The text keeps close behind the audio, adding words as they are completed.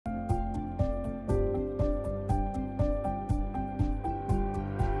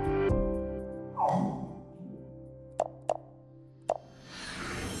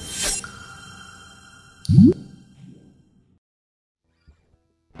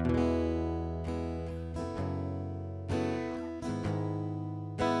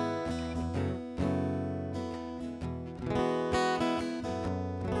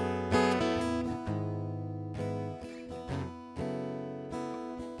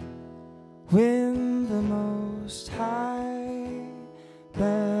When the Most High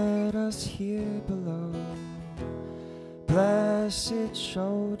led us here below, blessed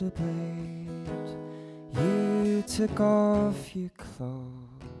shoulder blade, you took off your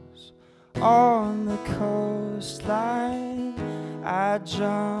clothes. On the coastline, I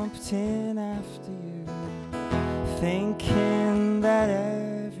jumped in after you, thinking that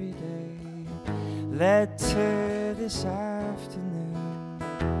every day led to this afternoon.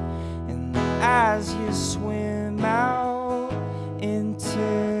 And as you swim out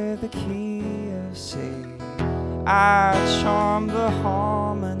into the key of sea, I charm the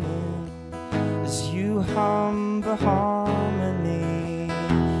harmony as you hum the harmony.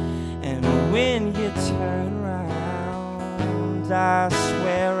 And when you turn round, I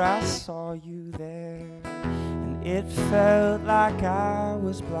swear I saw you there, and it felt like I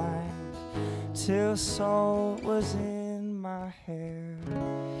was blind till salt was in my hair.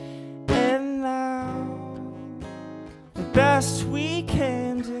 And now the best we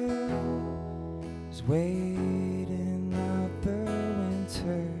can do is waiting out the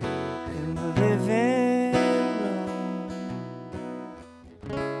winter in the living room.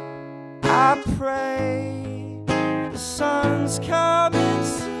 I pray the sun's coming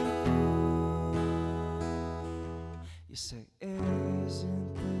soon. You say,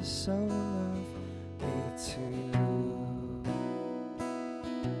 isn't this so lovely too?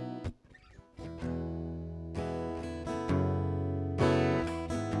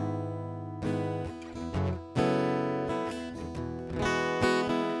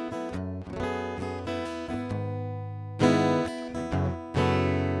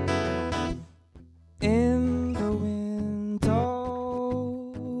 In the window,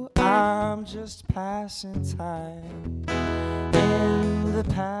 I'm just passing time. In the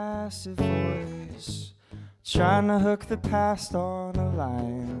passive voice, trying to hook the past on a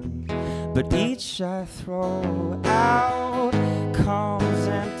line. But each I throw out comes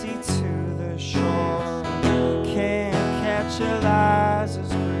empty to the shore. Can't catch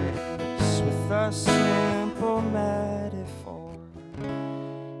Eliza's grace with a simple metaphor.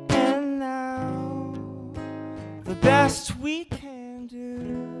 And now the best we can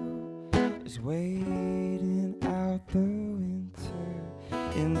do is waiting out the winter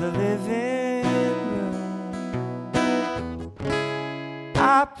in the living room.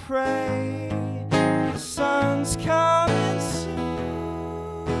 I pray the sun's coming soon.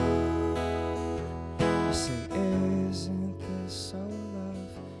 You say, isn't this so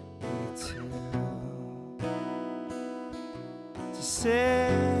lovely too? To sit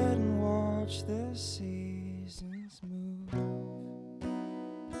and watch the seasons move.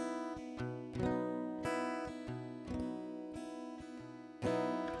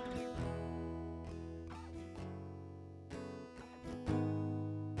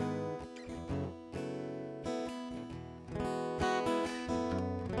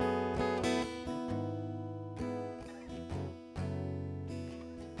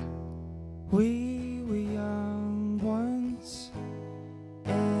 We were young once,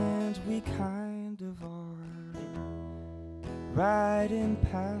 and we kind of are, riding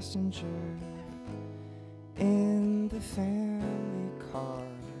passenger in the family car.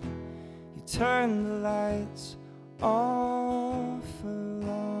 You turn the lights off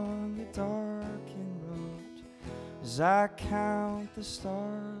along the darkened road as I count the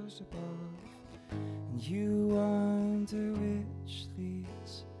stars above, and you wonder which leads